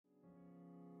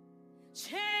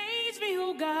Change me,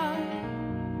 oh God.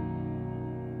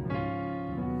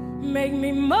 Make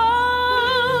me more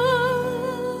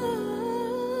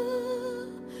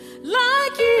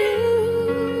like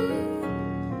you.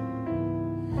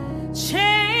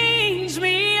 Change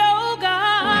me, oh God.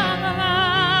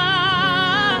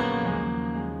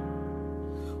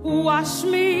 Wash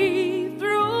me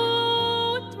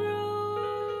through and through.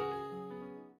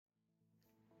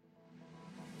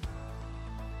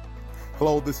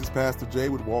 Hello, this is Pastor Jay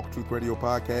with Walk Truth Radio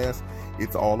Podcast.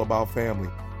 It's all about family.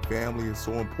 Family is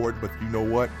so important, but you know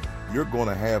what? You're going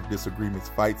to have disagreements,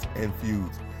 fights, and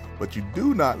feuds. But you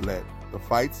do not let the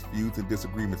fights, feuds, and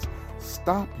disagreements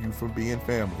stop you from being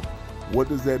family. What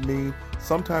does that mean?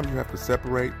 Sometimes you have to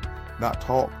separate, not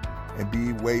talk, and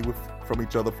be away from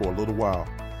each other for a little while.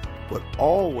 But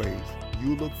always,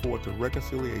 you look forward to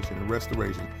reconciliation and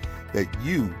restoration, that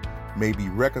you may be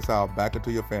reconciled back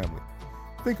into your family.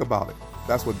 Think about it.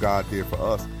 That's what God did for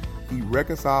us. He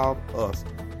reconciled us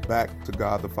back to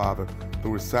God the Father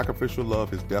through his sacrificial love,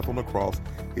 his death on the cross,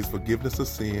 his forgiveness of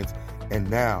sins, and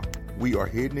now we are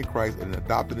hidden in Christ and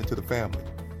adopted into the family.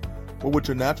 But with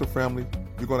your natural family,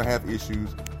 you're going to have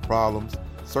issues, problems,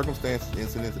 circumstances,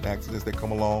 incidents, and accidents that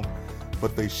come along,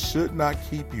 but they should not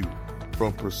keep you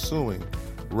from pursuing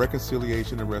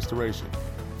reconciliation and restoration.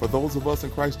 For those of us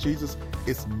in Christ Jesus,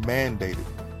 it's mandated.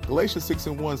 Galatians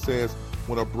 6:1 says,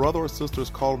 when a brother or sister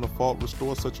is caught in a fault,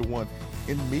 restore such a one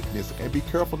in meekness, and be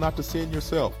careful not to sin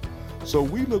yourself. So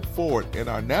we look forward in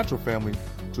our natural family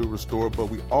to restore, but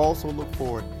we also look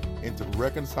forward into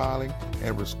reconciling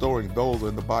and restoring those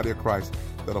in the body of Christ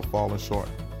that have fallen short.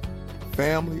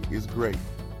 Family is great,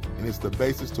 and it's the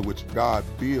basis to which God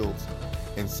builds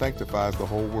and sanctifies the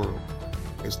whole world.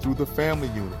 It's through the family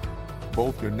unit,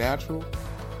 both your natural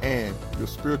and your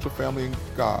spiritual family in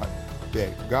God,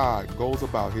 that God goes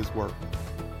about his work.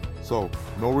 So,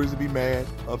 no reason to be mad,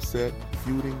 upset,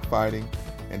 feuding, fighting,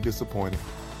 and disappointed.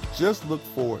 Just look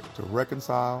forward to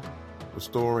reconcile,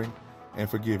 restoring, and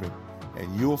forgiving.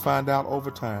 And you'll find out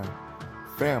over time,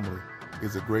 family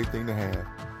is a great thing to have.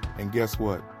 And guess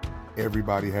what?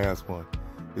 Everybody has one.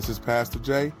 This is Pastor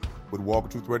Jay with Walk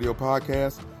Truth Radio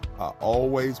Podcast. I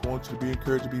always want you to be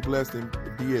encouraged, to be blessed, and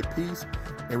be at peace.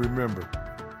 And remember,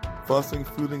 fussing,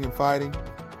 feuding, and fighting,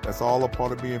 that's all a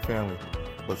part of being family.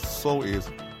 But so is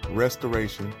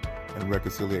restoration and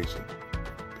reconciliation.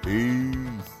 Peace.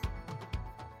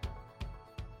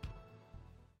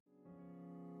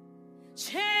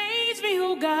 Change me,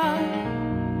 oh God.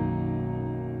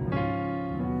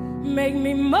 Make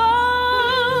me more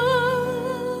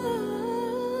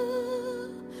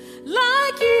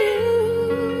like you.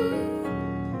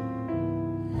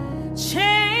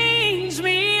 Change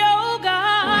me, oh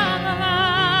God.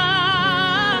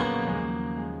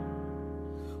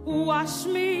 Wash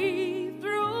me